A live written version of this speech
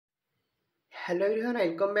Hello everyone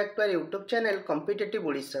welcome back to our YouTube channel competitive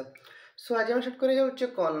Odisha. सो आज हम start कर जाउचे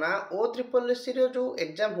कोन ना ओ ट्रिपल एससी रो जो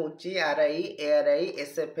एग्जाम होची आरआई एआरआई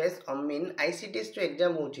एसएफएस अमीन आईसीटीएस जो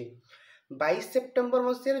एग्जाम होची 22 सितंबर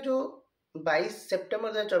मसिया जो 22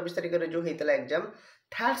 सितंबर 2024 तारिख रे जो हेतला एग्जाम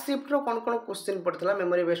थर्ड शिफ्ट रो कोन क्वेश्चन पड़तला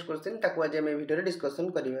मेमोरी बेस्ड क्वेश्चन ताको आज हम वीडियो रे डिस्कशन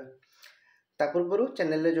करिवा। ता पूर्व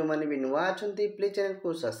चैनल रे जो माने भी नुवा अछंती प्लीज चैनल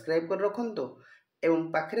को सब्सक्राइब कर रखंतो एवं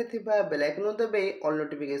पाखरे थिबा बेल आइकन दबे ऑल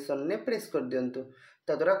नोटिफिकेशन ने प्रेस कर दियंतु।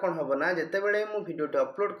 तद्वारा कौन हम ना जिते बड़े मु वीडियोटी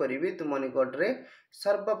अपलोड करी तुम निकट में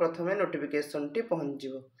सर्वप्रथम नोटिफिकेशन टी पहुँच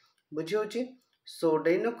बुझी। सो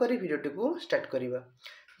डे नक भिडटी को स्टार्ट करवा।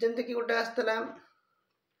 जमती कि गोटे आसला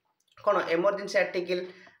कौन एमरजेंसी आर्टिकल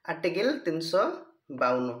आर्टिकल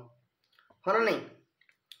 352 हाँ ना नहीं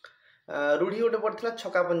रूढ़ी गोटे पड़ता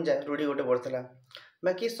छका पंजा रूढ़ी गोटे पड़ता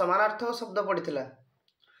बाकी समानार्थक शब्द पड़ता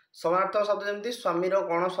समानार्थक शब्द जमी स्वामीर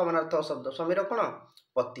कौन समानार्थक शब्द स्वामीर कौन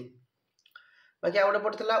पति बाकी आ गए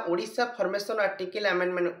पड़ता ओडिशा फॉर्मेशन आर्टिकल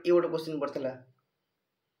अमेंडमेंट ये गोटे क्वेश्चन पड़ता।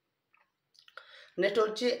 नेक्स्ट हूँ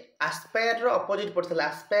आस्पायर अपोजिट पड़ता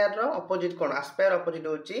आस्पायर अपोजिट कौन आस्पायर अपोजिट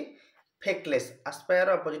हूँ फेकलेस आस्पायर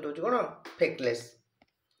अपोजिट हूँ कौन फेकलेस।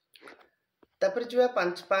 तापर जो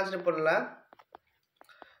 5 रे पड़ला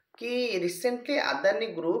कि recently Adani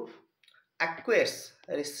group acquires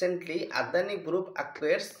recently Adani Group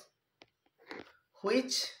acquires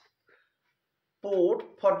which port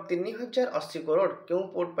for 3080 crore क्यों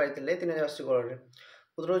पोर्ट पाई 3080 करोड़ रे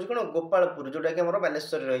उधर हूँ कौन गोपालपुर जोटा कि हमारा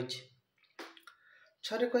बालेश्वर रही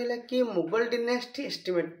छरे कहला कि मुगल डिनेस्टी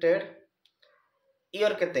एस्टिमेटेड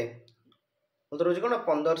ईयर केते उधर हूँ कौन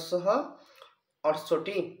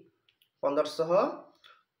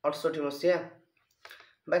 1568 मसीहा।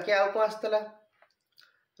 बाकी आउ कौन आसला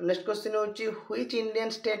नेक्स्ट क्वेश्चन होची which Indian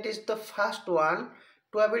state is the first one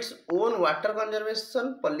two have its own water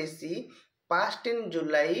conservation policy passed in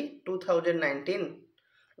जुलाई 2019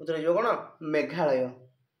 उधर जो कौन मेघालय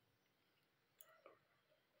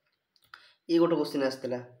ये गोटे क्वेश्चन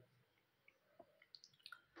आसला।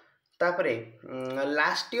 तापरे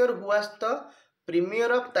last year हुआस the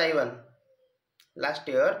premiere of Taiwan last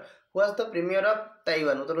year हुआस the premiere of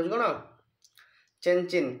Taiwan उधर कौन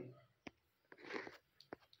चेनचिन।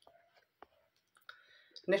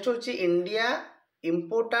 नेक्स्ट हूँ इंडिया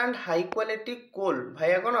इम्पोर्टाट हाई क्वालिटी कोल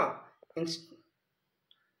भाया कौन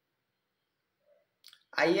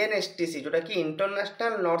INSTC जोटा कि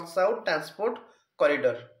international north south transport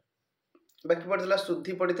corridor. बाकी पड़ता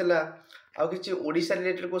शुद्धि पड़ता आउ कि ओडिशा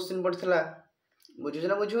रिलेटेड क्वेश्चन पड़ता बुझुच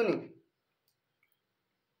ना बुझुनी।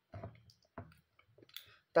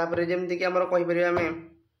 तापर जमती कि आमर कहि परिबा हमें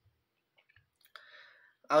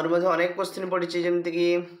और मधे अनेक क्वेश्चन पड़ी जमती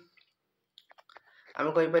कि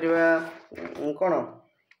आम कहीपर कौन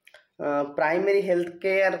प्राइमरी हेल्थ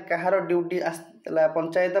केयर कहार ड्यूटी आसला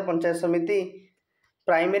पंचायत समिति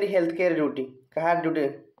प्राइमरी हेल्थ केयर ड्यूटी कहार duty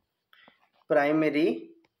primary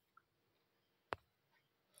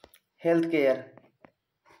health care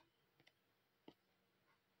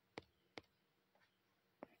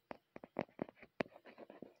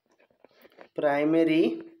primary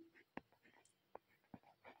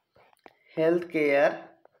health care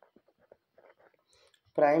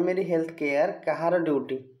primary health care कहार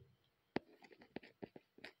ड्यूटी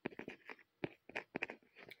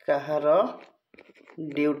कहार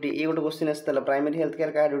ड्यूटी ये गोटे क्वेश्चन आसला प्राइमरी हेल्थ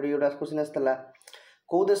केयर कहार ड्यूटी गोटे क्वेश्चन आसला।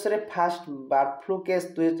 कौ देश रे फास्ट बर्ड फ्लू केस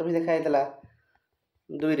 2024 देखा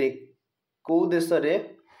 2 रे कौ देश रे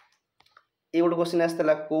ये गोटे क्वेश्चन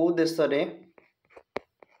आसला कौ देश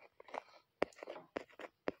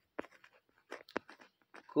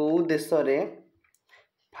रे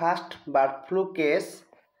fast bird flu case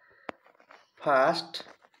fast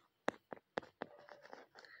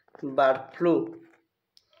bird flu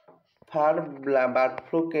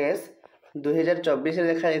case 2024 रे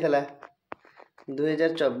देखा जाइथला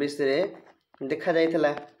 2024 रे देखा जाइथला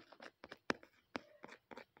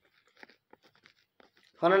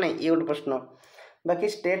हाँ ना नहीं ये गोटे प्रश्न। बाकी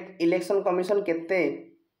स्टेट इलेक्शन कमिशन केते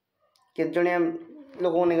जणिया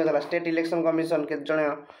लोक नहीं गला स्टेट इलेक्शन कमिशन केते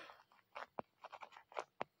जणिया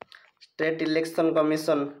स्टेट इलेक्शन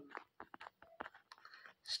कमिशन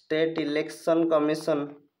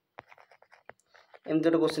एमती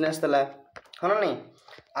गोटे क्वेश्चन आसला हाँ ना नहीं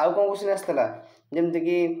आउ कौन क्वेश्चन आसला जमती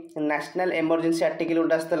कि नेशनल इमरजेंसी आर्टिकल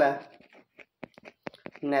गोटे आसला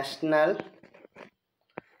नेशनल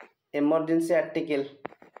इमरजेंसी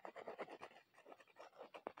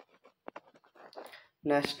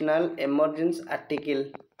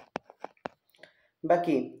आर्टिकल।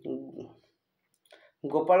 बाकी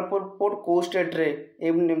गोपालपुर पोर्ट को स्टेट रे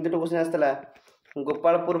एमती क्वेश्चन आसला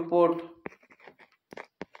गोपालपुर पोर्ट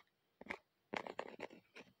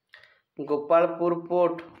गोपालपुर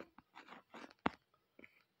पोर्ट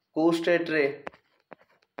को स्टेट रे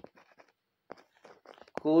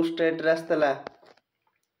आसला।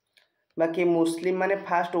 बाकी मुस्लिम माने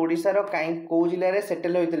फास्ट ओडिशा रो काई को जिल्ला रे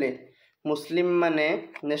सेटल होइतले मुस्लिम माने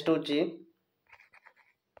नेक्स्ट होची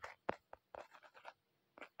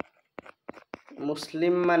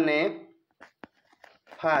मुस्लिम माने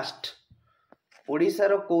फास्ट ओडिशा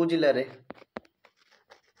रो को जिल्ला रे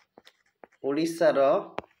ओडिशा रो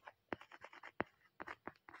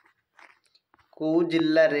को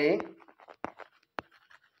जिल्ला रे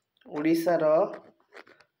ओडिशा रो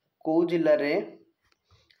को जिल्ला रे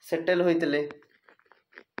सेटल होइतले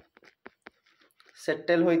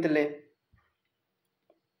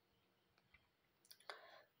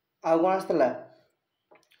आ कोन आस्तला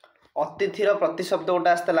अतिथिर प्रतिशब्द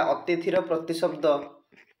गोटा आस्तला अतिथिर प्रतिशब्द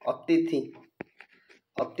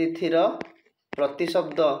अतिथिर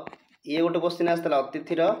प्रतिशब्द ये गोटे क्वेश्चन आस्तला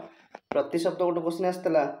अतिथिर प्रतिशब्द गोटे क्वेश्चन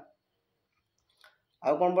आस्तला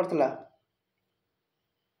आ कोन पड़तला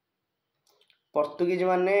पर्तुगीज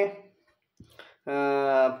माने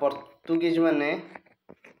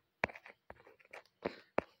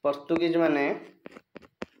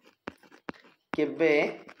केबे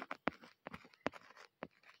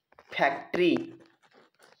फैक्ट्री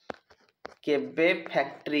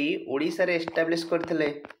ओडिशा रे एस्टैब्लिश करथिले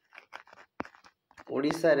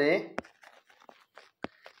ओडिशा रे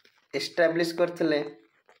एस्टैब्लिश करथिले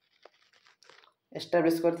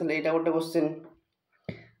एटा गोटे क्वेश्चन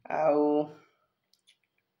आउ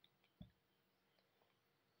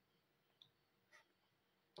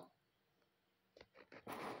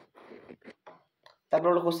तापर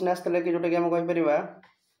गोटे क्वेश्चन आस्तले कि जोटा कि हम कहि परिबा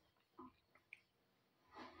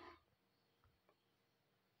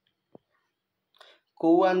को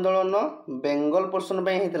आंदोलन बेंगल पोर्शन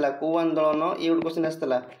पे हेतला को आंदोलन ये गोटे क्वेश्चन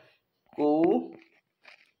आस्तला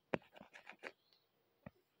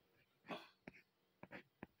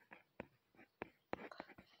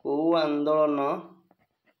को आंदोलन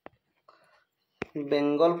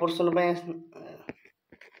बेंगल पोर्शन पे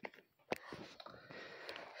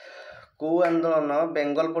को आंदोलन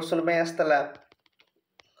बेंगल पोर्शन पे आस्तला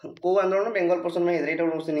को आंदोलन बेंगल पोर्शन में हेतला एटा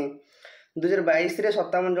क्वेश्चन 2022 रे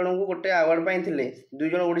 57 जन को गोटे अवार्ड पाई थिले 2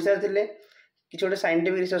 जन ओडिसा थिले किछ गोटे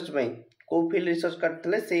साइंटिफिक रिसर्च पाई को फील्ड रिसर्च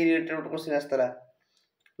करथिले सेही रिलेटेड क्वेश्चन आस्तला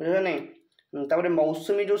बुझो नै तापर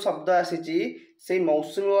मौसुमी जो शब्द आसीची सेही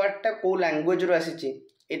मौसुमी वर्डटा को लैंग्वेज रो आसीची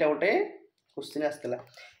एटा गोटे क्वेश्चन आस्तला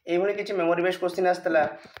ए भली किछ मेमोरी बेस्ड क्वेश्चन आस्तला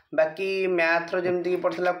बाकी मैथ रो जेमति कि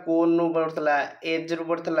पड़थला कोन नो पड़थला एज रो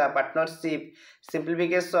पड़थला पार्टनरशिप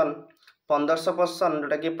सिंपलीफिकेशन 1500%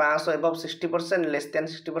 जोटा कि 500 above 60% less than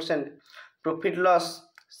 60% profit loss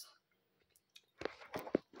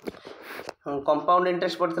compound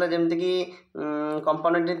interest पड़थला जेमति कि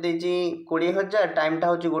कंपाउंड इंटरेस्ट देजी 20000 टाइम टा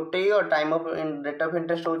होची गोटे और time of rate of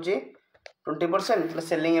interest होची 20%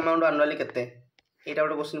 सेलिंग अमाउंट एनुअली केते एटा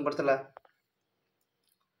गोटे क्वेश्चन पड़थला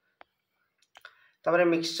तापर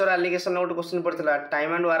मिक्सचर एलिगेशन गोटे क्वेश्चन पड़थला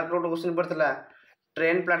टाइम एंड वर्क गोटे question पड़थला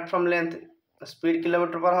train platform length speed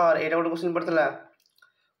kilometre per hour एटा गोटे क्वेश्चन पड़थला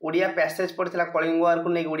ओडिया पैसेज पड़थला कलिंग वार को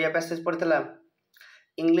नै ओडिया पैसेज पड़थला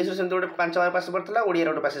इंग्लिश रो सेंत गोटे 5 बार पैसेज पड़थला ओडिया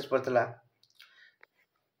रो गोटे पैसेज पड़थला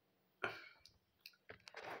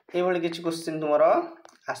ए भली किछ क्वेश्चन तुमरो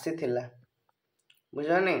आसी थिला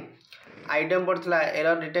बुझा नै item पड़थला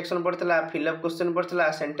error detection पड़थला fill up question पड़थला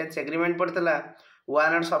sentence agreement पड़थला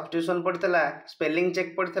one word substitution पड़थला spelling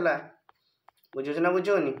check पड़थला बुझो ना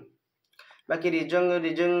बुझोनी बाकी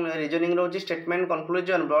reasoning रोची statement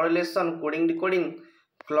conclusion blood relation coding decoding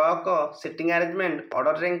clock setting arrangement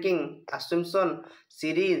order ranking assumption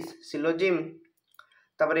series syllogism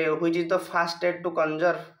तापरे which is the fast state to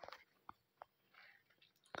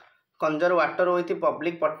conserve water with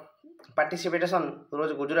public participation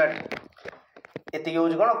रोज गुजरात एति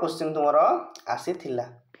use कोन question तुमरो आसी थिला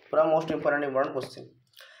पूरा most important question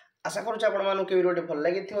आशा करूँ आपण मानक video भल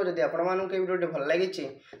लगी जदि आपण मानक वीडियो भल लगी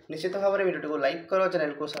निश्चित भाव में वीडियो को लाइक करो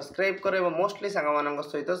चैनल को सब्सक्राइब करो और मोस्टली सांग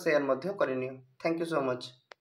सहित शेयर करनी थैंक यू सो मच।